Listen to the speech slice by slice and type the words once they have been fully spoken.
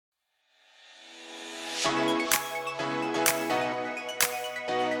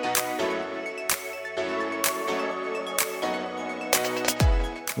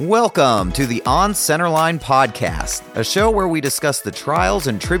Welcome to the On Centerline Podcast, a show where we discuss the trials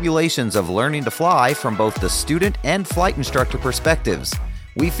and tribulations of learning to fly from both the student and flight instructor perspectives.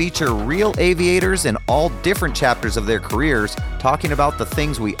 We feature real aviators in all different chapters of their careers, talking about the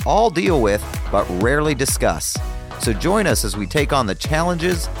things we all deal with but rarely discuss. So join us as we take on the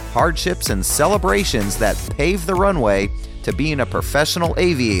challenges, hardships, and celebrations that pave the runway to being a professional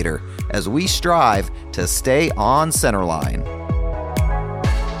aviator as we strive to stay on centerline.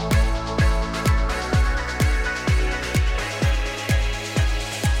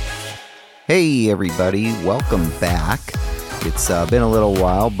 Hey everybody, welcome back. It's been a little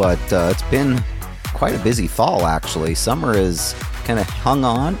while, but it's been quite a busy fall actually. Summer has kind of hung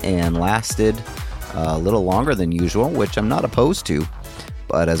on and lasted a little longer than usual, which I'm not opposed to.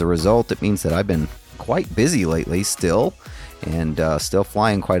 But as a result, it means that I've been quite busy lately still, and still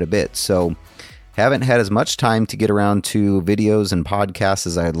flying quite a bit. So haven't had as much time to get around to videos and podcasts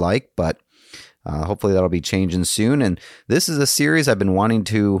as I'd like, but hopefully that'll be changing soon. And this is a series I've been wanting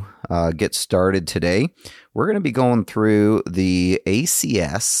to get started today. We're going to be going through the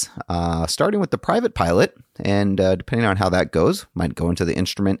ACS, starting with the private pilot, and depending on how that goes, might go into the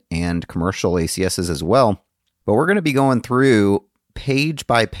instrument and commercial ACSs as well. But we're going to be going through page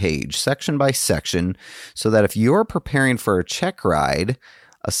by page, section by section, so that if you're preparing for a check ride,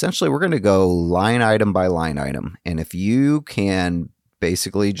 essentially we're going to go line item by line item. And if you can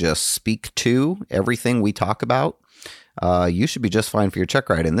basically just speak to everything we talk about, you should be just fine for your check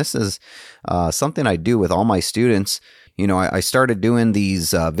ride. And this is something I do with all my students. You know, I started doing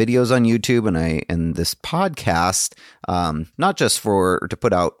these videos on YouTube and this podcast, not just to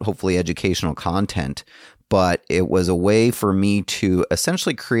put out hopefully educational content, but it was a way for me to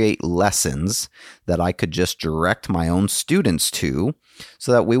essentially create lessons that I could just direct my own students to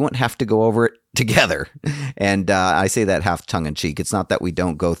so that we wouldn't have to go over it together. And I say that half tongue in cheek. It's not that we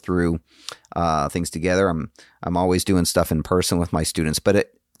don't go through things together. I'm always doing stuff in person with my students, but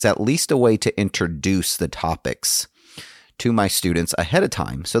it's at least a way to introduce the topics to my students ahead of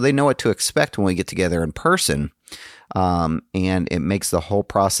time so they know what to expect when we get together in person. And it makes the whole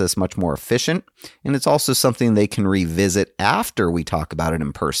process much more efficient. And it's also something they can revisit after we talk about it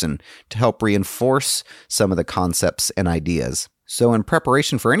in person to help reinforce some of the concepts and ideas. So in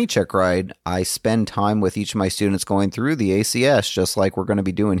preparation for any check ride, I spend time with each of my students going through the ACS, just like we're going to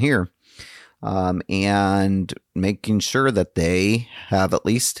be doing here, and making sure that they have at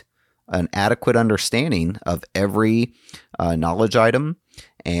least an adequate understanding of every knowledge item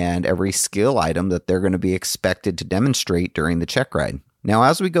and every skill item that they're going to be expected to demonstrate during the check ride. Now,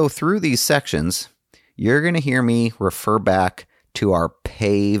 as we go through these sections, you're going to hear me refer back to our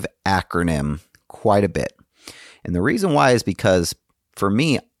PAVE acronym quite a bit. And the reason why is because, for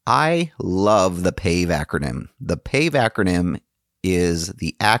me, I love the PAVE acronym. The PAVE acronym is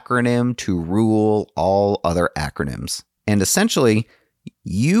the acronym to rule all other acronyms. And essentially,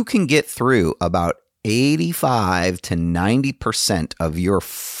 you can get through about 85 to 90% of your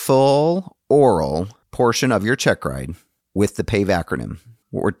full oral portion of your check ride with the PAVE acronym.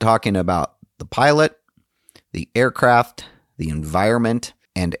 We're talking about the pilot, the aircraft, the environment,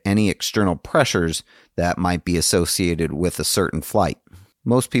 and any external pressures that might be associated with a certain flight.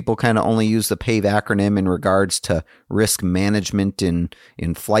 Most people kind of only use the PAVE acronym in regards to risk management in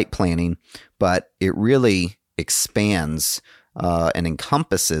flight planning, but it really expands and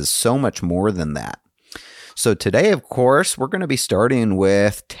encompasses so much more than that. So today, of course, we're going to be starting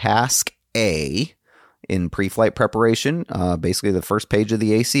with Task A in pre-flight preparation, basically the first page of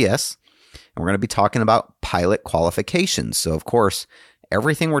the ACS. And we're going to be talking about pilot qualifications. So, of course,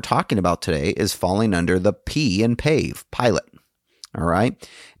 everything we're talking about today is falling under the P in PAVE, pilot. All right.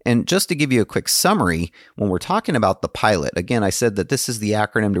 And just to give you a quick summary, when we're talking about the pilot, again, I said that this is the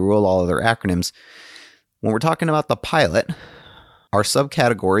acronym to rule all other acronyms. When we're talking about the pilot, our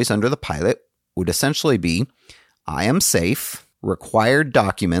subcategories under the pilot would essentially be I am safe, required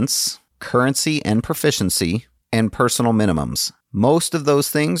documents, currency and proficiency, and personal minimums. Most of those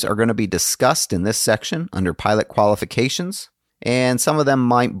things are going to be discussed in this section under pilot qualifications, and some of them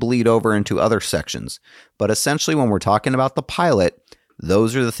might bleed over into other sections. But essentially, when we're talking about the pilot,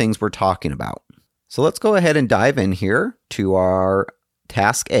 those are the things we're talking about. So let's go ahead and dive in here to our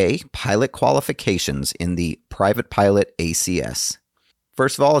Task A, pilot qualifications in the private pilot ACS.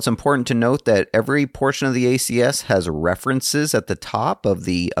 First of all, it's important to note that every portion of the ACS has references at the top of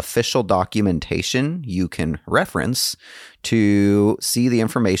the official documentation you can reference to see the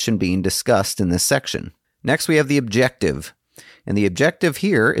information being discussed in this section. Next, we have the objective. And the objective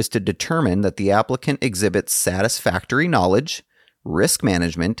here is to determine that the applicant exhibits satisfactory knowledge, risk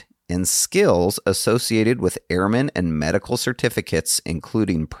management, and skills associated with airman and medical certificates,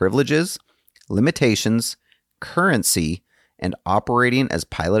 including privileges, limitations, currency, and operating as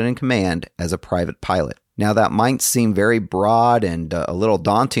pilot in command as a private pilot. Now, that might seem very broad and a little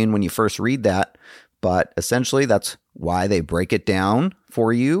daunting when you first read that, but essentially that's why they break it down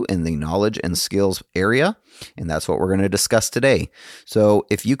for you in the knowledge and skills area, and that's what we're going to discuss today. So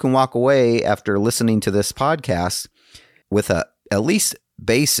if you can walk away after listening to this podcast with a at least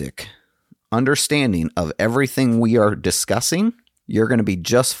basic understanding of everything we are discussing, you're going to be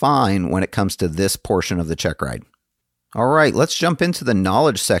just fine when it comes to this portion of the check ride. All right, let's jump into the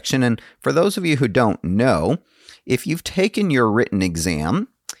knowledge section. And for those of you who don't know, if you've taken your written exam,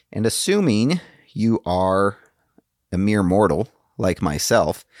 and assuming you are a mere mortal like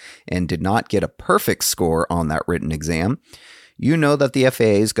myself and did not get a perfect score on that written exam, you know that the FAA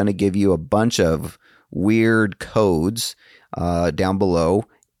is going to give you a bunch of weird codes down below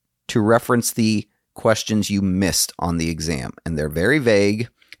to reference the questions you missed on the exam. And they're very vague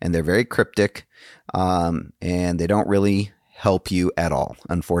and they're very cryptic, and they don't really help you at all,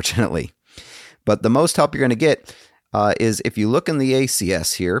 unfortunately. But the most help you're going to get is if you look in the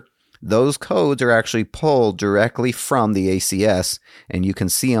ACS here, those codes are actually pulled directly from the ACS, and you can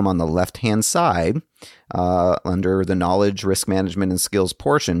see them on the left-hand side under the knowledge, risk management, and skills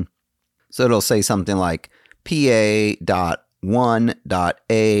portion. So it'll say something like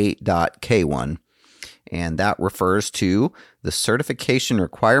PA.1.A.K1, and that refers to the certification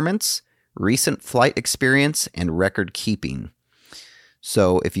requirements, recent flight experience, and record keeping.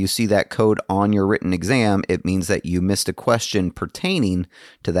 So if you see that code on your written exam, it means that you missed a question pertaining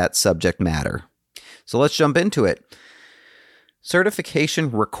to that subject matter. So let's jump into it.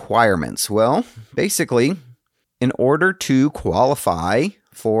 Certification requirements. Well, basically, in order to qualify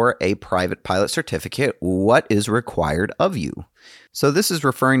for a private pilot certificate, what is required of you? So this is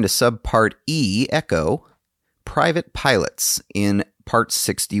referring to subpart E, Echo, private pilots in part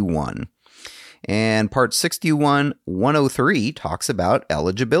 61. And part 61.103 talks about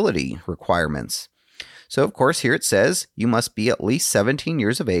eligibility requirements. So, of course, here it says you must be at least 17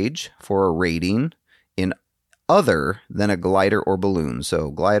 years of age for a rating in other than a glider or balloon.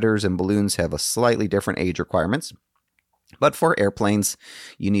 So gliders and balloons have a slightly different age requirements. But for airplanes,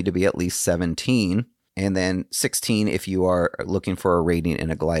 you need to be at least 17, and then 16 if you are looking for a rating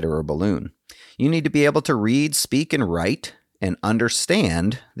in a glider or balloon. You need to be able to read, speak, and write and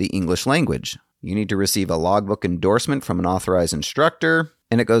understand the English language. You need to receive a logbook endorsement from an authorized instructor,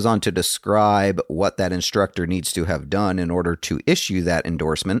 and it goes on to describe what that instructor needs to have done in order to issue that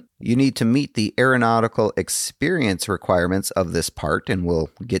endorsement. You need to meet the aeronautical experience requirements of this part, and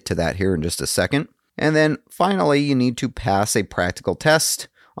we'll get to that here in just a second. And then finally, you need to pass a practical test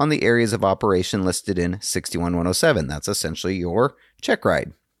on the areas of operation listed in 61.107. That's essentially your check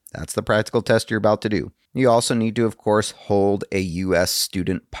ride. That's the practical test you're about to do. You also need to, of course, hold a U.S.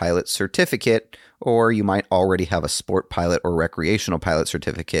 student pilot certificate, or you might already have a sport pilot or recreational pilot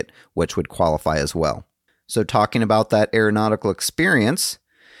certificate, which would qualify as well. So talking about that aeronautical experience,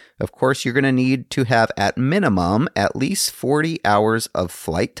 of course, you're going to need to have at minimum at least 40 hours of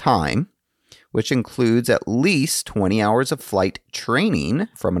flight time, which includes at least 20 hours of flight training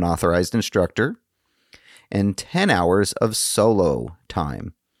from an authorized instructor and 10 hours of solo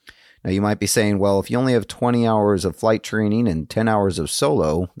time. Now, you might be saying, well, if you only have 20 hours of flight training and 10 hours of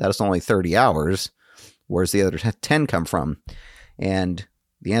solo, that's only 30 hours. Where's the other 10 come from? And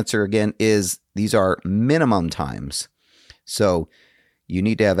the answer, again, is these are minimum times. So you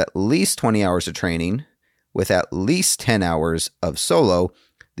need to have at least 20 hours of training with at least 10 hours of solo.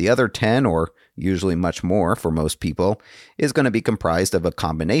 The other 10, or usually much more for most people, is going to be comprised of a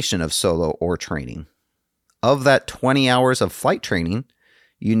combination of solo or training. Of that 20 hours of flight training,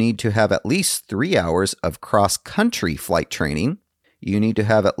 you need to have at least 3 hours of cross-country flight training. You need to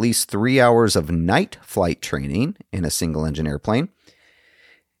have at least 3 hours of night flight training in a single-engine airplane.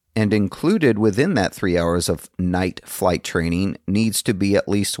 And included within that 3 hours of night flight training needs to be at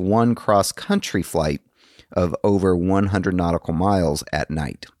least one cross-country flight of over 100 nautical miles at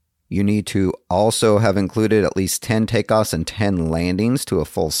night. You need to also have included at least 10 takeoffs and 10 landings to a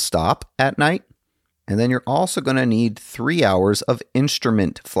full stop at night. And then you're also going to need 3 hours of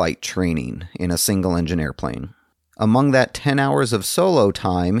instrument flight training in a single-engine airplane. Among that 10 hours of solo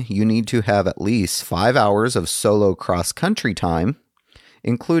time, you need to have at least 5 hours of solo cross-country time,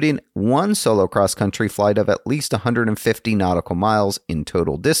 including one solo cross-country flight of at least 150 nautical miles in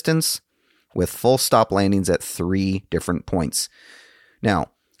total distance, with full stop landings at 3 different points.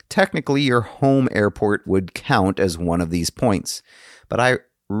 Now, technically your home airport would count as one of these points. But I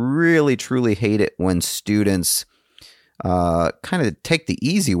really, truly hate it when students kind of take the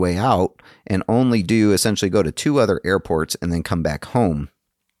easy way out and only essentially go to 2 other airports and then come back home.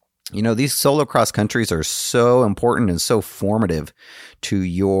 These solo cross countries are so important and so formative to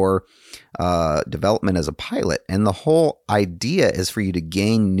your development as a pilot. And the whole idea is for you to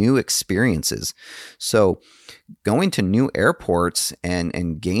gain new experiences. So going to new airports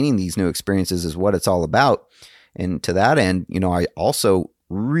and gaining these new experiences is what it's all about. And to that end, I also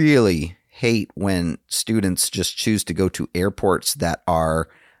really hate when students just choose to go to airports that are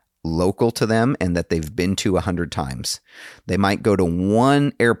local to them and that they've been to 100 times. They might go to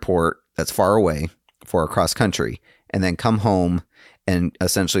one airport that's far away for a cross country and then come home and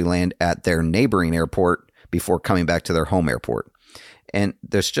essentially land at their neighboring airport before coming back to their home airport. And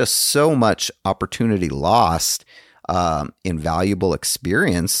there's just so much opportunity lost, invaluable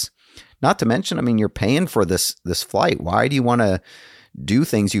experience. Not to mention, you're paying for this flight. Why do you want to do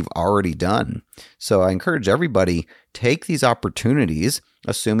things you've already done? So I encourage everybody, take these opportunities,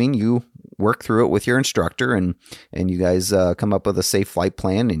 assuming you work through it with your instructor and you guys come up with a safe flight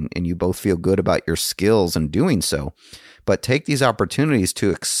plan and you both feel good about your skills in doing so. But take these opportunities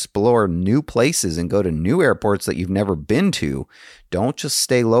to explore new places and go to new airports that you've never been to. Don't just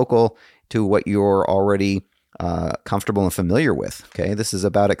stay local to what you're already comfortable and familiar with. Okay, this is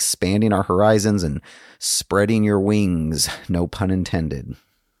about expanding our horizons and spreading your wings, no pun intended.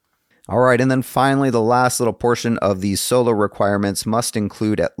 All right, and then finally, the last little portion of these solo requirements must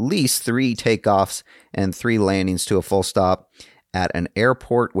include at least 3 takeoffs and 3 landings to a full stop at an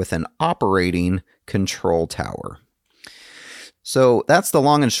airport with an operating control tower. So that's the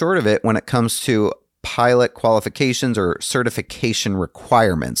long and short of it when it comes to pilot qualifications or certification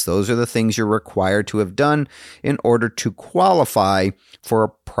requirements. Those are the things you're required to have done in order to qualify for a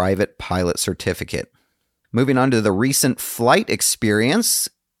private pilot certificate. Moving on to the recent flight experience,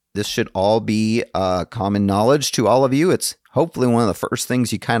 this should all be common knowledge to all of you. It's hopefully one of the first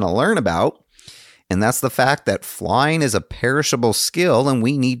things you kind of learn about. And that's the fact that flying is a perishable skill and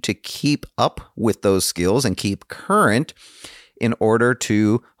we need to keep up with those skills and keep current in order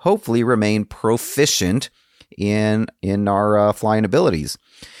to hopefully remain proficient in our flying abilities.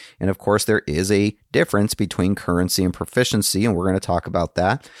 And of course, there is a difference between currency and proficiency, and we're going to talk about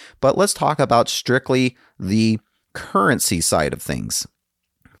that. But let's talk about strictly the currency side of things.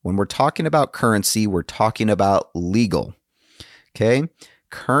 When we're talking about currency, we're talking about legal. Okay?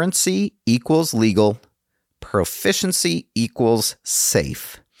 Currency equals legal. Proficiency equals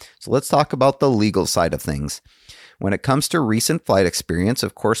safe. So let's talk about the legal side of things. When it comes to recent flight experience,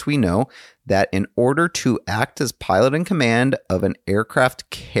 of course, we know that in order to act as pilot in command of an aircraft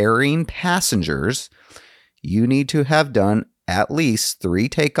carrying passengers, you need to have done at least 3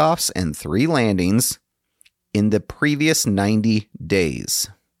 takeoffs and 3 landings in the previous 90 days.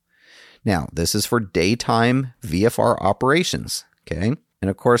 Now, this is for daytime VFR operations, okay?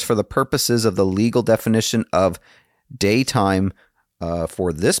 And of course, for the purposes of the legal definition of daytime,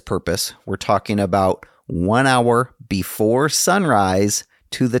 for this purpose, we're talking about 1 hour before sunrise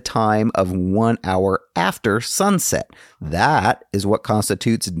to the time of 1 hour after sunset. That is what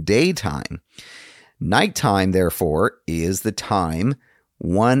constitutes daytime. Nighttime, therefore, is the time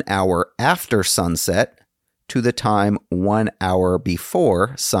 1 hour after sunset to the time 1 hour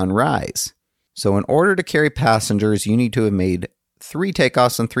before sunrise. So in order to carry passengers, you need to have made 3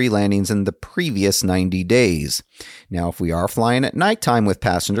 takeoffs and 3 landings in the previous 90 days. Now, if we are flying at nighttime with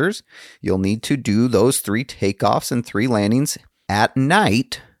passengers, you'll need to do those 3 takeoffs and 3 landings at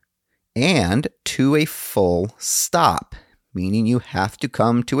night and to a full stop, meaning you have to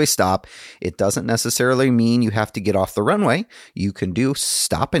come to a stop. It doesn't necessarily mean you have to get off the runway. You can do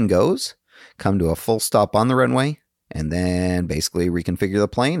stop and goes, come to a full stop on the runway, and then basically reconfigure the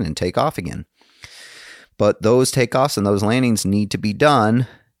plane and take off again. But those takeoffs and those landings need to be done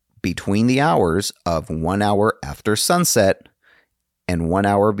between the hours of 1 hour after sunset and 1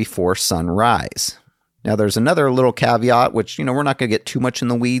 hour before sunrise. Now, there's another little caveat, which, we're not going to get too much in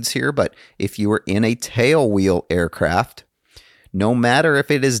the weeds here, but if you are in a tailwheel aircraft, no matter if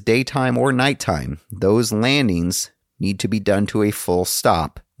it is daytime or nighttime, those landings need to be done to a full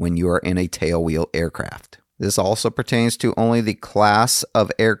stop when you are in a tailwheel aircraft. This also pertains to only the class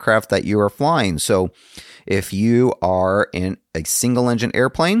of aircraft that you are flying. So if you are in a single engine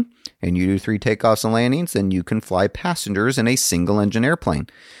airplane and you do 3 takeoffs and landings, then you can fly passengers in a single engine airplane.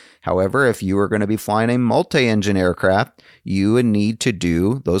 However, if you are going to be flying a multi-engine aircraft, you would need to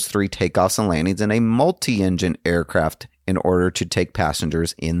do those 3 takeoffs and landings in a multi-engine aircraft in order to take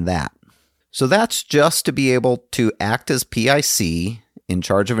passengers in that. So that's just to be able to act as PIC in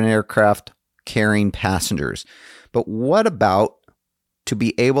charge of an aircraft carrying passengers. But what about to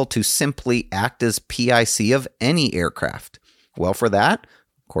be able to simply act as PIC of any aircraft? Well, for that,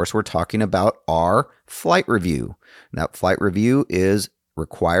 of course, we're talking about our flight review. That flight review is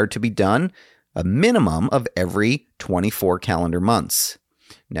required to be done a minimum of every 24 calendar months.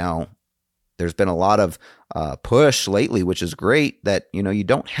 Now, there's been a lot of push lately, which is great, that you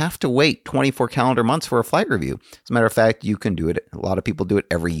don't have to wait 24 calendar months for a flight review. As a matter of fact, you can do it. A lot of people do it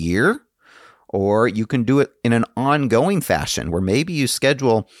every year, or you can do it in an ongoing fashion where maybe you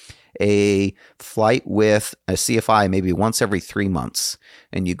schedule a flight with a CFI maybe once every 3 months,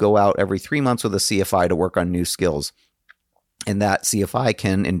 and you go out every 3 months with a CFI to work on new skills. And that CFI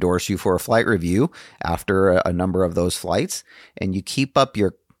can endorse you for a flight review after a number of those flights, and you keep up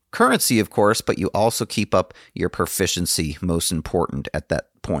your currency, of course, but you also keep up your proficiency, most important at that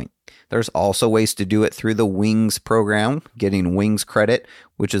point. There's also ways to do it through the WINGS program, getting WINGS credit,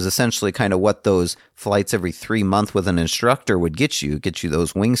 which is essentially kind of what those flights every 3 months with an instructor would get you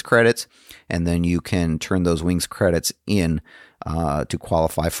those WINGS credits, and then you can turn those WINGS credits in to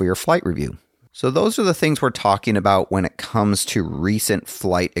qualify for your flight review. So those are the things we're talking about when it comes to recent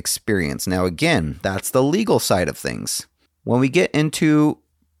flight experience. Now, again, that's the legal side of things. When we get into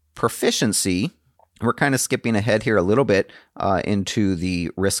proficiency, we're kind of skipping ahead here a little bit into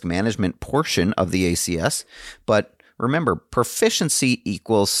the risk management portion of the ACS, but remember, proficiency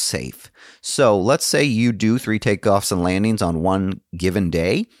equals safe. So let's say you do 3 takeoffs and landings on one given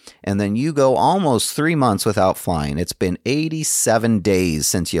day, and then you go almost 3 months without flying. It's been 87 days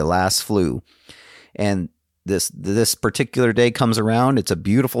since you last flew, and this particular day comes around. It's a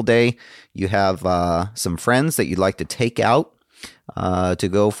beautiful day. You have some friends that you'd like to take out to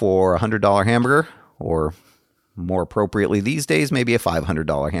go for a $100 hamburger, or more appropriately these days, maybe a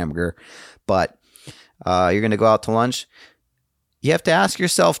 $500 hamburger. But you're going to go out to lunch. You have to ask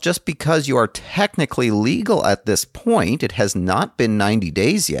yourself, just because you are technically legal at this point, it has not been 90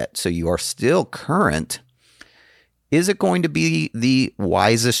 days yet, so you are still current. Is it going to be the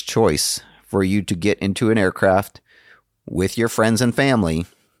wisest choice for you to get into an aircraft with your friends and family,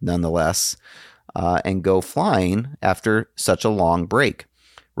 nonetheless, and go flying after such a long break?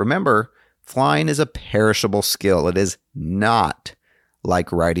 Remember, flying is a perishable skill. It is not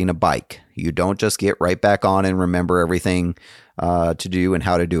like riding a bike. You don't just get right back on and remember everything to do and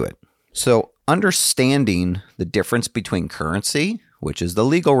how to do it. So understanding the difference between currency, which is the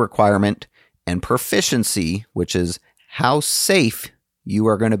legal requirement, and proficiency, which is how safe you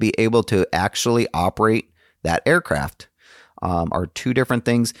are going to be able to actually operate that aircraft, are two different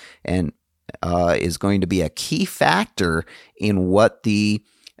things, and is going to be a key factor in what the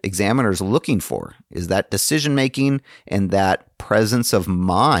examiner is looking for, is that decision making and that presence of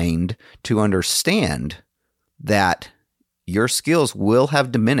mind to understand that your skills will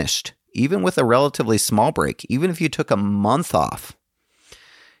have diminished, even with a relatively small break. Even if you took a month off,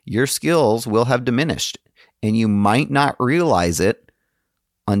 your skills will have diminished, and you might not realize it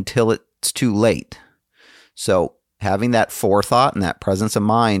until it's too late. So having that forethought and that presence of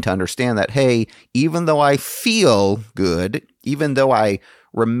mind to understand that, hey, even though I feel good, even though I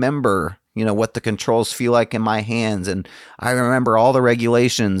remember, what the controls feel like in my hands, and I remember all the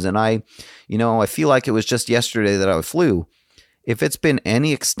regulations, and I feel like it was just yesterday that I flew. If it's been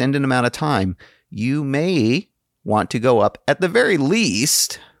any extended amount of time, you may want to go up at the very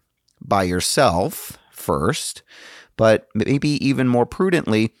least by yourself first, but maybe even more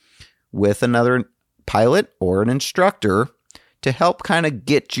prudently with another pilot or an instructor to help kind of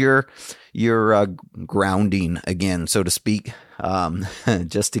get your grounding again, so to speak,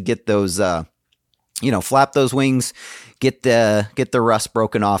 just to get those, flap those wings, get the rust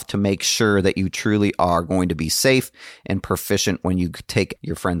broken off to make sure that you truly are going to be safe and proficient when you take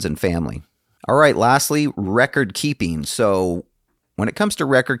your friends and family. All right, lastly, record keeping. So when it comes to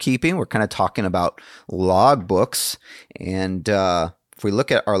record keeping, we're kind of talking about logbooks, and if we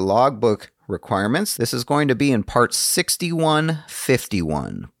look at our logbook requirements, this is going to be in part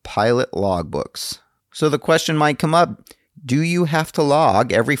 6151, pilot logbooks. So the question might come up, do you have to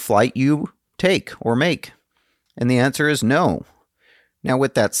log every flight you take or make? And the answer is no. Now,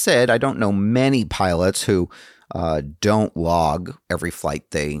 with that said, I don't know many pilots who don't log every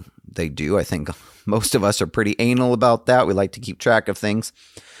flight they do. I think most of us are pretty anal about that. We like to keep track of things.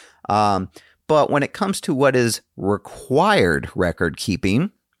 But when it comes to what is required record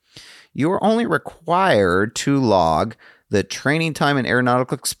keeping, you are only required to log the training time and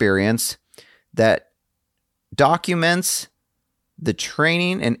aeronautical experience that documents the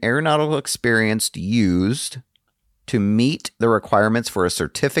training and aeronautical experience used to meet the requirements for a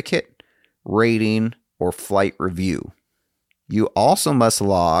certificate, rating, or flight review. You also must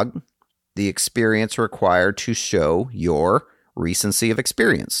log the experience required to show your recency of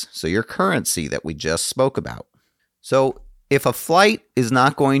experience, so your currency that we just spoke about. So if a flight is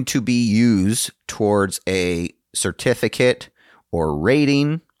not going to be used towards a certificate or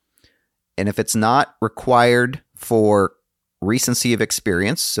rating, and if it's not required for recency of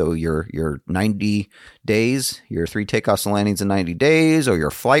experience, so your 90 days, your 3 takeoffs and landings in 90 days, or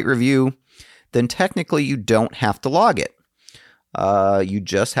your flight review, then technically you don't have to log it. You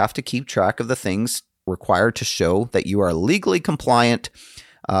just have to keep track of the things required to show that you are legally compliant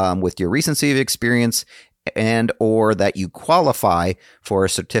with your recency of experience and or that you qualify for a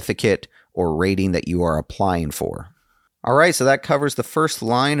certificate or rating that you are applying for. All right, so that covers the first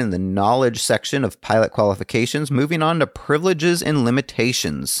line in the knowledge section of pilot qualifications. Moving on to privileges and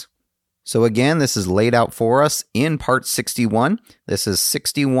limitations. So again, this is laid out for us in part 61. This is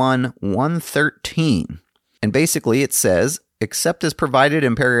 61.113. And basically it says, except as provided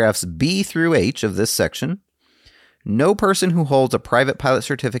in paragraphs B through H of this section, no person who holds a private pilot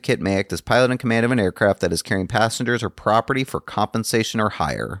certificate may act as pilot in command of an aircraft that is carrying passengers or property for compensation or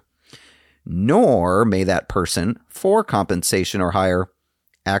hire, nor may that person, for compensation or hire,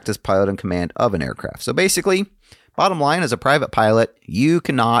 act as pilot in command of an aircraft. So basically, bottom line, as a private pilot, you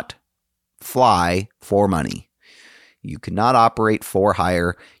cannot fly for money. You cannot operate for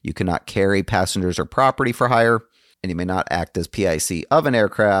hire. You cannot carry passengers or property for hire. And you may not act as PIC of an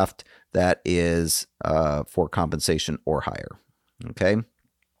aircraft that is for compensation or hire. Okay?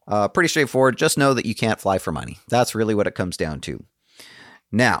 Pretty straightforward. Just know that you can't fly for money. That's really what it comes down to.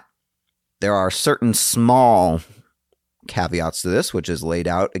 Now, there are certain small caveats to this, which is laid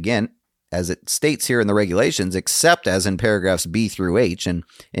out, again, as it states here in the regulations, except as in paragraphs B through H. And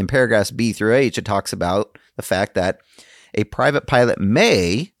in paragraphs B through H, it talks about the fact that a private pilot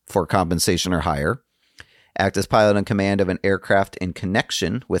may, for compensation or hire, act as pilot in command of an aircraft in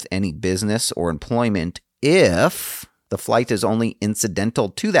connection with any business or employment if the flight is only incidental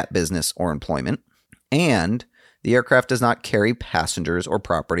to that business or employment, and the aircraft does not carry passengers or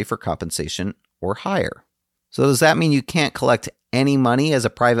property for compensation or hire. So does that mean you can't collect any money as a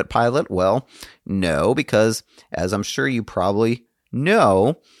private pilot? Well, no, because as I'm sure you probably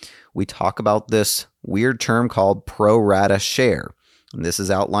know, we talk about this weird term called pro rata share. And this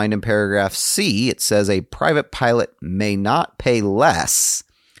is outlined in paragraph C. It says a private pilot may not pay less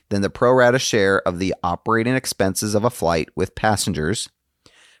than the pro rata share of the operating expenses of a flight with passengers,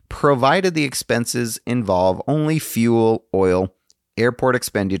 provided the expenses involve only fuel, oil, airport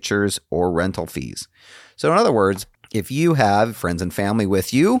expenditures, or rental fees. So in other words, if you have friends and family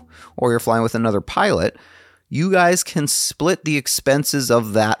with you, or you're flying with another pilot, you guys can split the expenses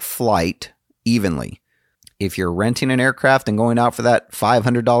of that flight evenly. If you're renting an aircraft and going out for that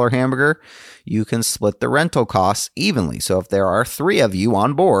 $500 hamburger, you can split the rental costs evenly. So if there are 3 of you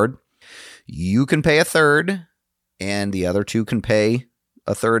on board, you can pay a third, and the other 2 can pay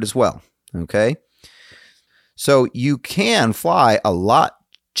a third as well. Okay. So you can fly a lot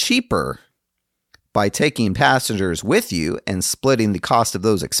cheaper by taking passengers with you and splitting the cost of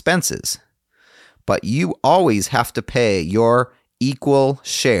those expenses. But you always have to pay your equal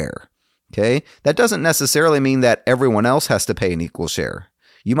share. Okay. That doesn't necessarily mean that everyone else has to pay an equal share.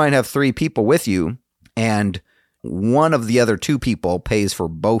 You might have 3 people with you and one of the other 2 people pays for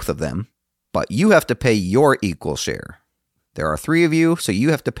both of them, but you have to pay your equal share. There are 3 of you, so you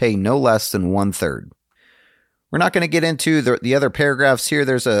have to pay no less than 1/3. We're not going to get into the other paragraphs here.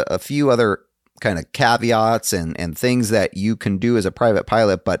 There's a few other kind of caveats and things that you can do as a private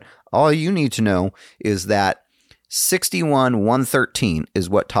pilot, but all you need to know is that 61.113 is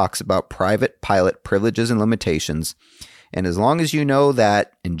what talks about private pilot privileges and limitations. And as long as you know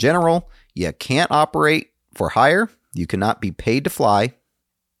that, in general, you can't operate for hire, you cannot be paid to fly,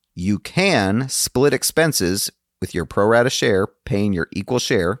 you can split expenses with your pro rata share, paying your equal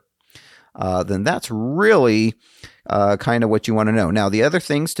share, then that's really kind of what you want to know. Now, the other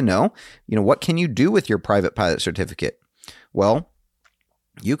things to know, what can you do with your private pilot certificate? Well,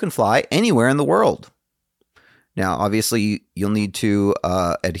 you can fly anywhere in the world. Now, obviously, you'll need to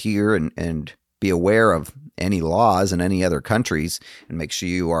adhere and be aware of any laws in any other countries and make sure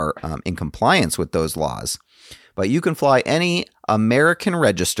you are in compliance with those laws. But you can fly any American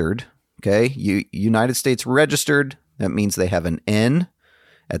registered, okay, United States registered. That means they have an N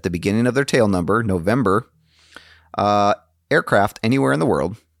at the beginning of their tail number, November, aircraft anywhere in the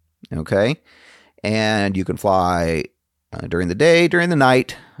world, okay? And you can fly during the day, during the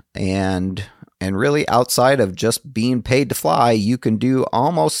night, and really outside of just being paid to fly, you can do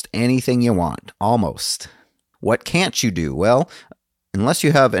almost anything you want, almost. What can't you do? Well, unless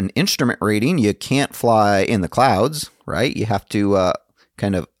you have an instrument rating, you can't fly in the clouds, right? You have to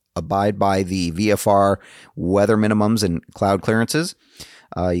kind of abide by the VFR weather minimums and cloud clearances.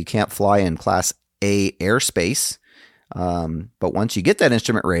 You can't fly in Class A airspace. But once you get that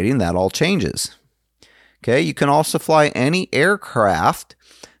instrument rating, that all changes. Okay, you can also fly any aircraft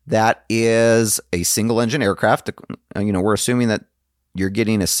that is a single engine aircraft. We're assuming that you're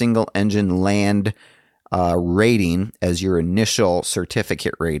getting a single engine land rating as your initial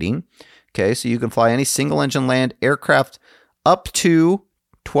certificate rating. Okay, so you can fly any single engine land aircraft up to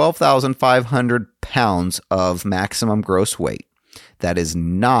 12,500 pounds of maximum gross weight. That is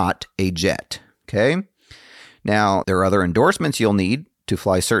not a jet. Okay. Now, there are other endorsements you'll need to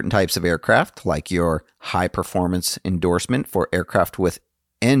fly certain types of aircraft, like your high performance endorsement for aircraft with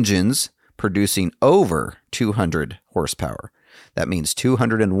engines producing over 200 horsepower. That means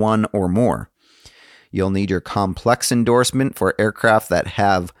 201 or more. You'll need your complex endorsement for aircraft that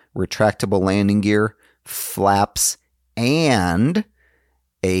have retractable landing gear, flaps, and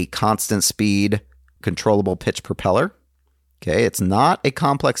a constant speed, controllable pitch propeller. Okay, it's not a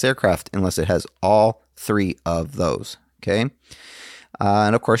complex aircraft unless it has all three of those. Okay,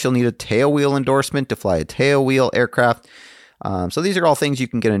 and of course you'll need a tailwheel endorsement to fly a tailwheel aircraft. So these are all things you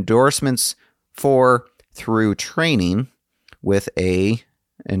can get endorsements for through training with a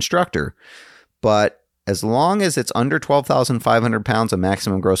instructor. But as long as it's under 12,500 pounds of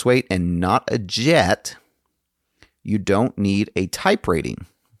maximum gross weight and not a jet, you don't need a type rating.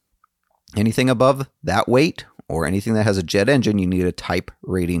 Anything above that weight or anything that has a jet engine, you need a type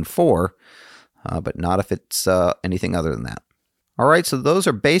rating for, but not if it's anything other than that. All right, so those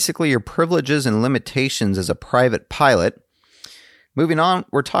are basically your privileges and limitations as a private pilot. Moving on,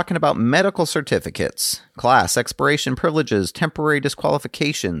 we're talking about medical certificates, class, expiration privileges, temporary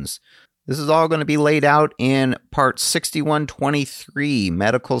disqualifications. This is all going to be laid out in Part 6123,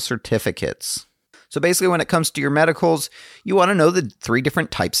 medical certificates. So basically, when it comes to your medicals, you want to know the three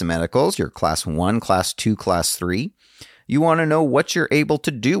different types of medicals, your Class 1, Class 2, Class 3. You want to know what you're able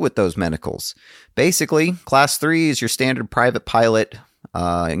to do with those medicals. Basically, Class 3 is your standard private pilot,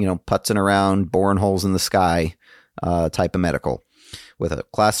 putzing around, boring holes in the sky type of medical. With a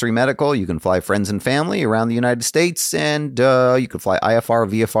Class 3 medical, you can fly friends and family around the United States, and you can fly IFR,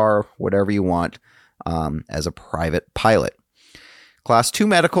 VFR, whatever you want as a private pilot. Class 2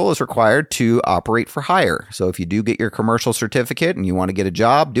 medical is required to operate for hire. So if you do get your commercial certificate and you want to get a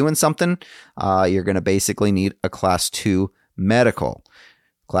job doing something, you're going to basically need a Class 2 medical.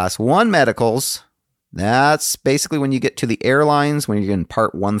 Class 1 medicals, that's basically when you get to the airlines, when you're in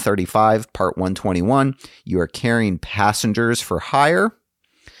Part 135, Part 121, you are carrying passengers for hire.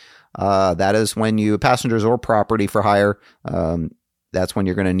 That is when passengers or property for hire, that's when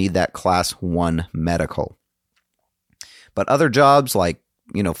you're going to need that Class 1 medical. But other jobs like,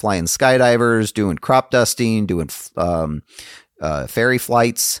 flying skydivers, doing crop dusting, doing ferry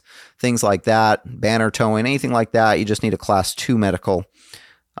flights, things like that, banner towing, anything like that, you just need a Class 2 medical.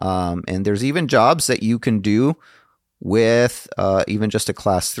 And there's even jobs that you can do with even just a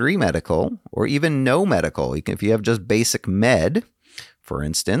Class 3 medical or even no medical. If you have just basic med, for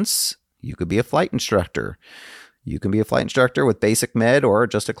instance, you could be a flight instructor. You can be a flight instructor with basic med or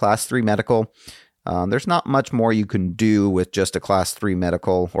just a Class 3 medical. There's not much more you can do with just a Class 3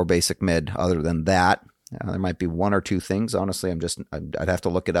 medical or basic med other than that. There might be one or two things. Honestly, I'd have to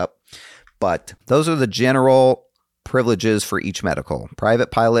look it up. But those are the general privileges for each medical. Private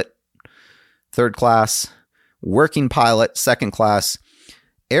pilot, third class, working pilot, second class,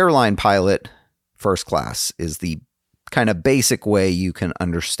 airline pilot, first class is the kind of basic way you can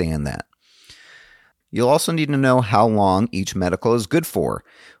understand that. You'll also need to know how long each medical is good for.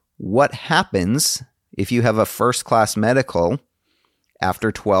 What happens if you have a first class medical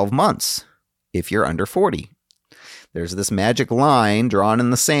after 12 months if you're under 40? There's this magic line drawn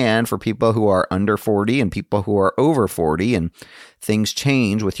in the sand for people who are under 40 and people who are over 40, and things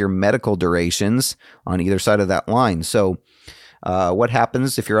change with your medical durations on either side of that line. So what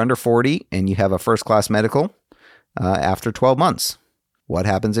happens if you're under 40 and you have a first class medical after 12 months? What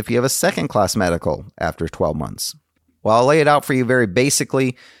happens if you have a second class medical after 12 months? Well, I'll lay it out for you very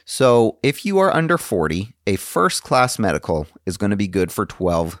basically. So if you are under 40, a first class medical is going to be good for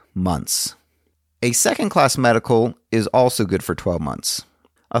 12 months. A second class medical is also good for 12 months.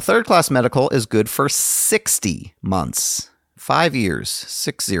 A third class medical is good for 60 months. 5 years,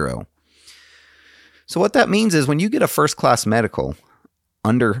 60. So what that means is when you get a first class medical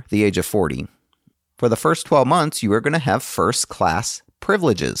under the age of 40, for the first 12 months, you are going to have first class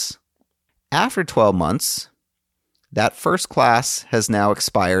privileges. After 12 months, that first class has now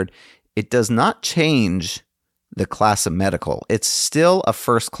expired. It does not change the class of medical. It's still a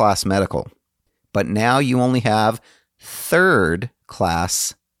first class medical. But now you only have third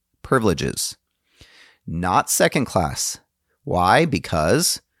class privileges, not second class. Why?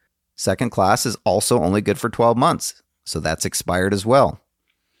 Because second class is also only good for 12 months. So that's expired as well.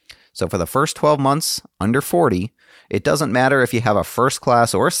 So for the first 12 months under 40, it doesn't matter if you have a first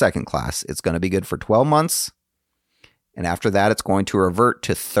class or a second class. It's going to be good for 12 months. And after that, it's going to revert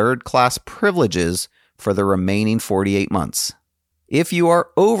to third class privileges for the remaining 48 months. If you are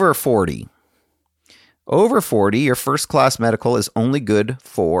over 40, your first class medical is only good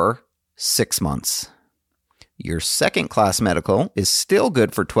for 6 months. Your second class medical is still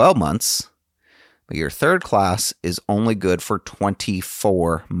good for 12 months, but your third class is only good for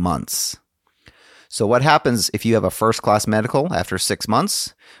 24 months. So what happens if you have a first class medical after 6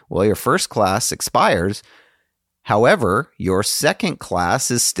 months? Well, your first class expires. However, your second class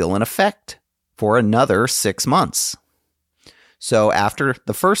is still in effect for another 6 months. So after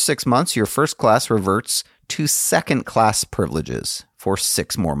the first 6 months, your first class reverts to second class privileges for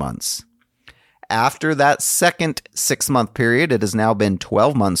 6 more months. After that second 6-month period, it has now been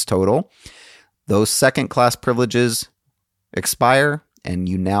 12 months total. Those second class privileges expire, and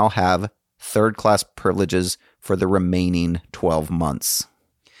you now have third class privileges for the remaining 12 months.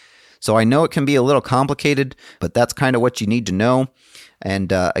 So I know it can be a little complicated, but that's kind of what you need to know.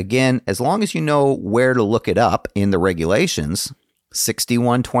 And again, as long as you know where to look it up in the regulations,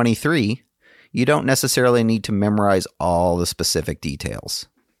 6123, you don't necessarily need to memorize all the specific details.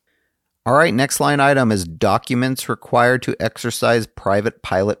 All right, next line item is documents required to exercise private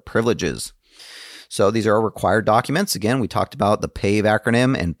pilot privileges. So these are required documents. Again, we talked about the PAVE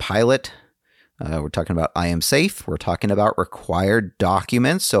acronym and pilot. We're talking about I am safe. We're talking about required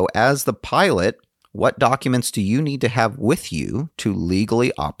documents. So as the pilot, what documents do you need to have with you to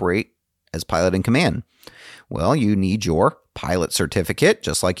legally operate as pilot in command? Well, you need your pilot certificate,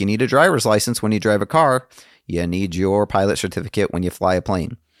 just like you need a driver's license when you drive a car. You need your pilot certificate when you fly a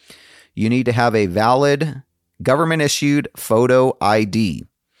plane. You need to have a valid government-issued photo ID.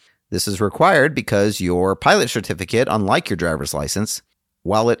 This is required because your pilot certificate, unlike your driver's license,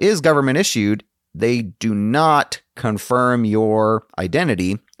 while it is government-issued, they do not confirm your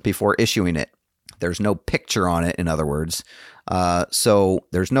identity before issuing it. There's no picture on it, in other words. So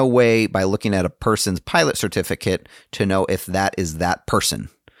there's no way by looking at a person's pilot certificate to know if that is that person,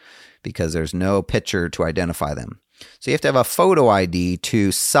 because there's no picture to identify them. So you have to have a photo ID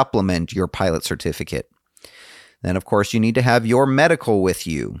to supplement your pilot certificate. Then, of course, you need to have your medical with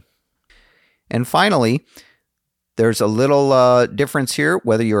you. And finally, there's a little difference here,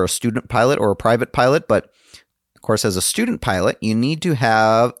 whether you're a student pilot or a private pilot. But, of course, as a student pilot, you need to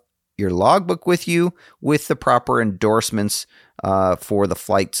have your logbook with you with the proper endorsements for the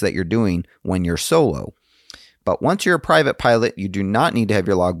flights that you're doing when you're solo. But once you're a private pilot, you do not need to have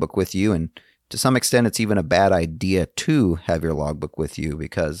your logbook with you. And to some extent, it's even a bad idea to have your logbook with you,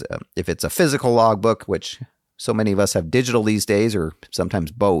 because if it's a physical logbook, which so many of us have digital these days, or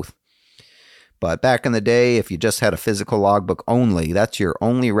sometimes both. But back in the day, if you just had a physical logbook only, that's your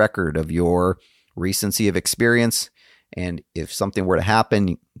only record of your recency of experience. And if something were to happen,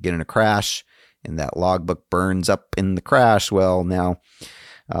 you get in a crash, and that logbook burns up in the crash, well, now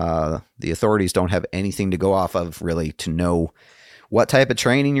the authorities don't have anything to go off of, really, to know what type of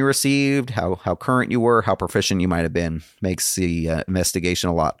training you received, how current you were, how proficient you might have been. Makes the investigation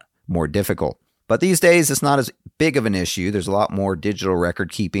a lot more difficult. But these days, it's not as big of an issue. There's a lot more digital record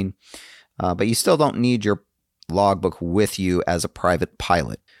keeping, but you still don't need your logbook with you as a private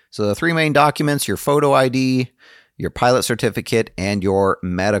pilot. So the 3 main documents: your photo ID, your pilot certificate, and your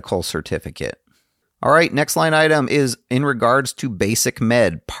medical certificate. All right, next line item is in regards to Basic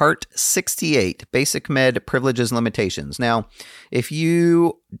Med, Part 68, Basic Med Privileges and Limitations. Now, if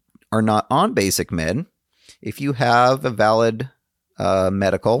you are not on Basic Med, if you have a valid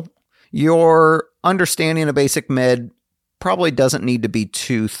medical, your understanding of Basic Med probably doesn't need to be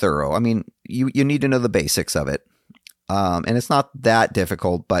too thorough. I mean, you need to know the basics of it. And it's not that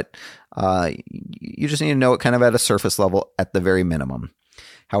difficult, but you just need to know it kind of at a surface level at the very minimum.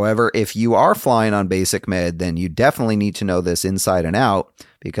 However, if you are flying on Basic Med, then you definitely need to know this inside and out,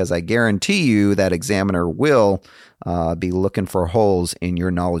 because I guarantee you that examiner will be looking for holes in your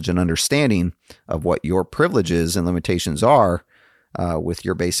knowledge and understanding of what your privileges and limitations are with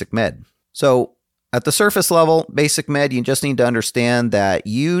your Basic Med. So at the surface level, Basic Med, you just need to understand that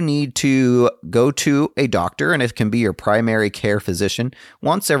you need to go to a doctor, and it can be your primary care physician,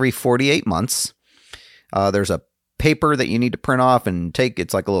 once every 48 months. There's a paper that you need to print off and take.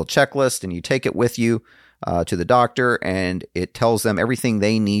 It's like a little checklist, and you take it with you to the doctor, and it tells them everything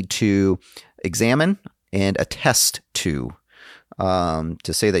they need to examine and attest to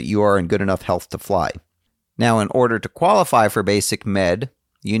say that you are in good enough health to fly. Now, in order to qualify for basic med,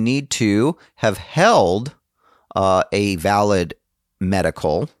 you need to have held a valid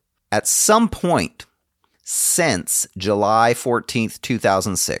medical at some point since July 14th,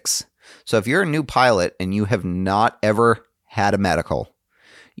 2006. So if you're a new pilot and you have not ever had a medical,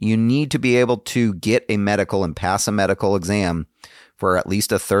 you need to be able to get a medical and pass a medical exam for at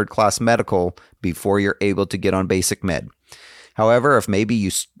least a third-class medical before you're able to get on basic med. However, if maybe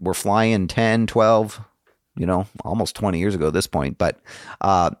you were flying 10, 12, almost 20 years ago at this point, but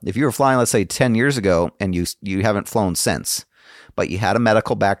if you were flying, let's say 10 years ago and you haven't flown since, but you had a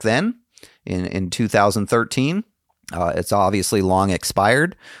medical back then in 2013, it's obviously long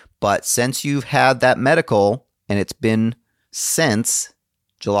expired, but since you've had that medical and it's been since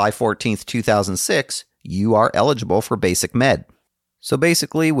July 14th, 2006, you are eligible for basic med. So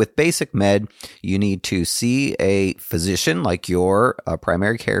basically, with basic med, you need to see a physician, like your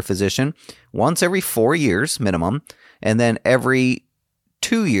primary care physician, once every 4 years minimum, and then every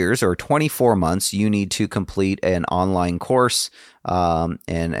 2 years or 24 months, you need to complete an online course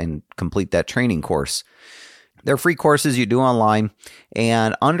and complete that training course. They're free courses you do online,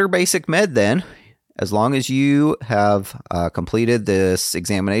 and under basic med then, as long as you have completed this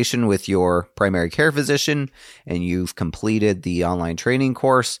examination with your primary care physician and you've completed the online training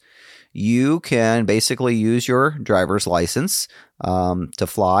course, you can basically use your driver's license to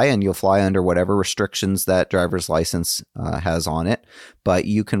fly, and you'll fly under whatever restrictions that driver's license has on it. But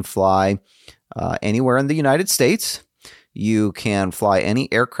you can fly anywhere in the United States. You can fly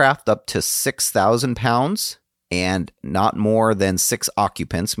any aircraft up to 6,000 pounds. And not more than 6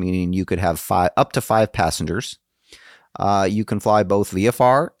 occupants, meaning you could have up to 5 passengers. You can fly both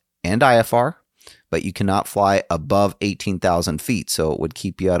VFR and IFR, but you cannot fly above 18,000 feet. So it would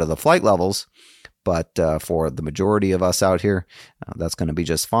keep you out of the flight levels. But for the majority of us out here, that's going to be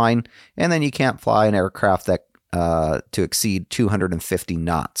just fine. And then you can't fly an aircraft that to exceed 250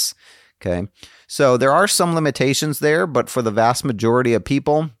 knots. Okay, so there are some limitations there, but for the vast majority of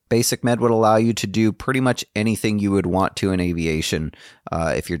people, basic med would allow you to do pretty much anything you would want to in aviation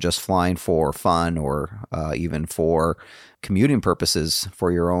if you're just flying for fun or even for commuting purposes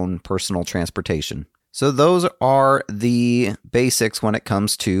for your own personal transportation. So those are the basics when it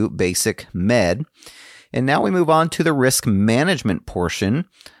comes to basic med. And now we move on to the risk management portion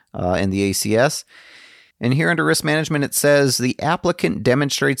in the ACS. And here under risk management, it says the applicant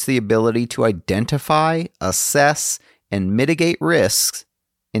demonstrates the ability to identify, assess, and mitigate risks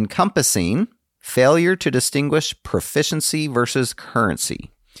encompassing failure to distinguish proficiency versus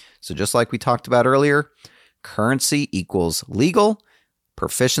currency. So just like we talked about earlier, currency equals legal,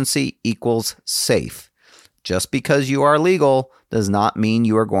 proficiency equals safe. Just because you are legal does not mean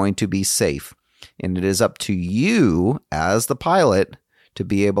you are going to be safe. And it is up to you as the pilot to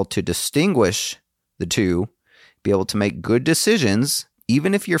be able to distinguish the two, be able to make good decisions,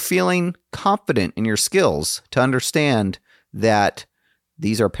 even if you're feeling confident in your skills, to understand that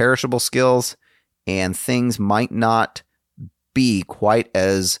these are perishable skills and things might not be quite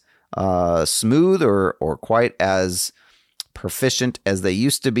as smooth or quite as proficient as they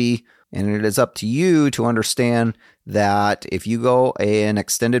used to be. And it is up to you to understand that if you go an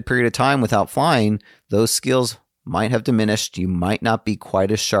extended period of time without flying, those skills might have diminished. You might not be quite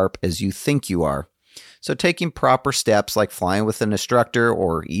as sharp as you think you are. So taking proper steps like flying with an instructor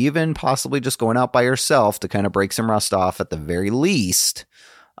or even possibly just going out by yourself to kind of break some rust off at the very least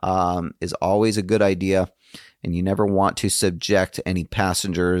is always a good idea. And you never want to subject any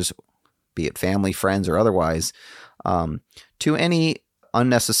passengers, be it family, friends, or otherwise, to any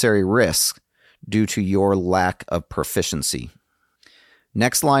unnecessary risk due to your lack of proficiency.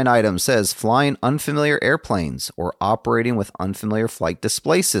 Next line item says flying unfamiliar airplanes or operating with unfamiliar flight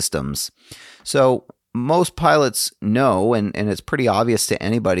display systems. So most pilots know, and it's pretty obvious to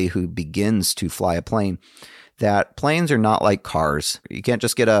anybody who begins to fly a plane, that planes are not like cars. You can't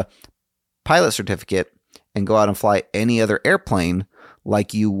just get a pilot certificate and go out and fly any other airplane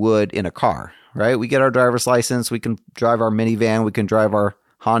like you would in a car, right? We get our driver's license, we can drive our minivan, we can drive our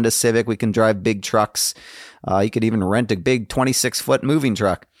Honda Civic, we can drive big trucks. You could even rent a big 26-foot moving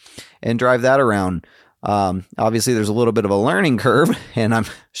truck and drive that around. Obviously, there's a little bit of a learning curve, and I'm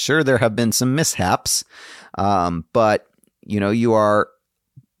sure there have been some mishaps. But, you are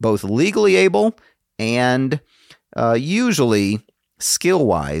both legally able and usually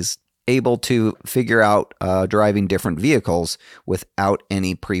skill-wise able to figure out driving different vehicles without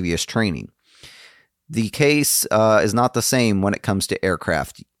any previous training. The case is not the same when it comes to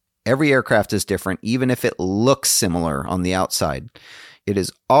aircraft. Every aircraft is different, even if it looks similar on the outside. It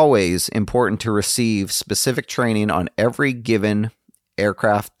is always important to receive specific training on every given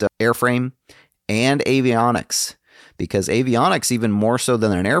aircraft airframe and avionics, because avionics, even more so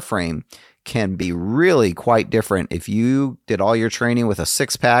than an airframe, can be really quite different. If you did all your training with a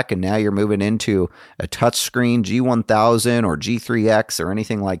 6-pack and now you're moving into a touchscreen G1000 or G3X or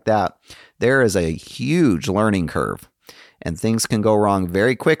anything like that, there is a huge learning curve. And things can go wrong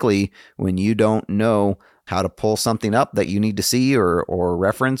very quickly when you don't know how to pull something up that you need to see or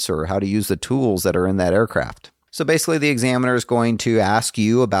reference, or how to use the tools that are in that aircraft. So basically, the examiner is going to ask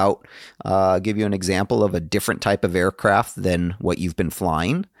you about, give you an example of a different type of aircraft than what you've been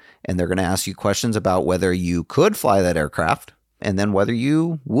flying. And they're going to ask you questions about whether you could fly that aircraft, and then whether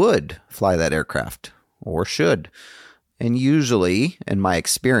you would fly that aircraft or should. And usually, in my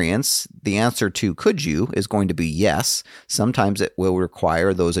experience, the answer to could you is going to be yes. Sometimes it will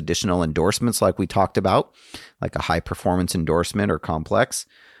require those additional endorsements like we talked about, like a high performance endorsement or complex.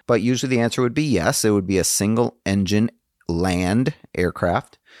 But usually the answer would be yes. It would be a single engine land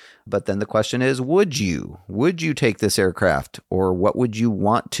aircraft. But then the question is, would you take this aircraft, or what would you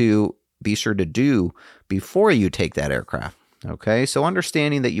want to be sure to do before you take that aircraft? Okay, so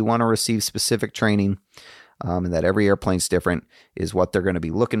understanding that you want to receive specific training, and that every airplane's different, is what they're going to be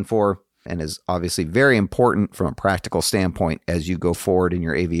looking for, and is obviously very important from a practical standpoint as you go forward in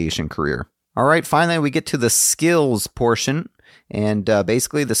your aviation career. All right, finally we get to the skills portion. And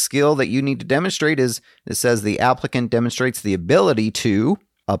basically the skill that you need to demonstrate is, it says the applicant demonstrates the ability to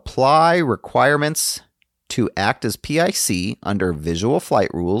apply requirements to act as PIC under visual flight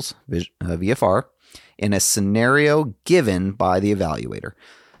rules, VFR, in a scenario given by the evaluator.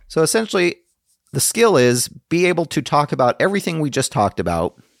 So essentially, the skill is be able to talk about everything we just talked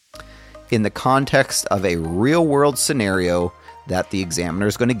about in the context of a real-world scenario that the examiner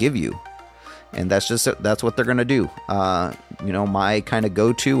is going to give you. And that's what they're going to do. My kind of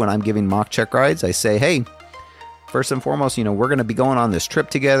go-to when I'm giving mock check rides, I say, hey, first and foremost, we're going to be going on this trip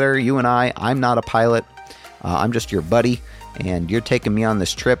together, you and I. I'm not a pilot. I'm just your buddy, and you're taking me on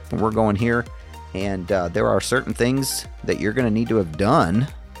this trip, and we're going here. And there are certain things that you're going to need to have done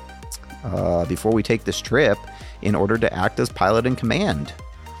before we take this trip in order to act as pilot in command.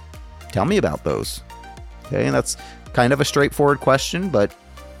 Tell me about those. Okay, and that's kind of a straightforward question, but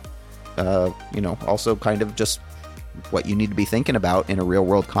also kind of just what you need to be thinking about in a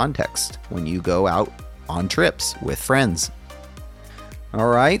real-world context when you go out on trips with friends. All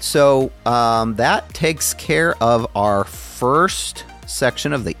right, so that takes care of our first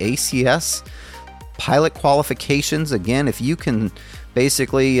section of the ACS pilot qualifications. Again, if you can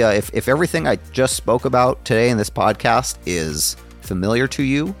basically, if everything I just spoke about today in this podcast is familiar to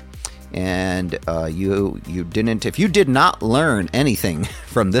you, and if you did not learn anything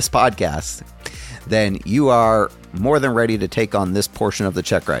from this podcast, then you are more than ready to take on this portion of the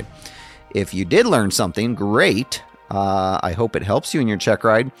check ride. If you did learn something, great. I hope it helps you in your check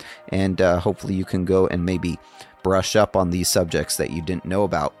ride, and hopefully you can go and maybe brush up on these subjects that you didn't know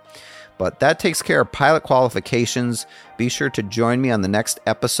about. But that takes care of pilot qualifications. Be sure to join me on the next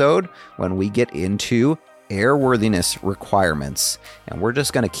episode when we get into airworthiness requirements. And we're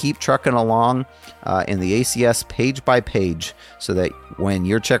just going to keep trucking along in the ACS page by page so that when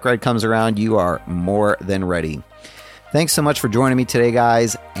your check ride comes around, you are more than ready. Thanks so much for joining me today,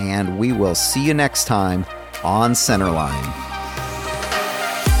 guys, and we will see you next time on Centerline.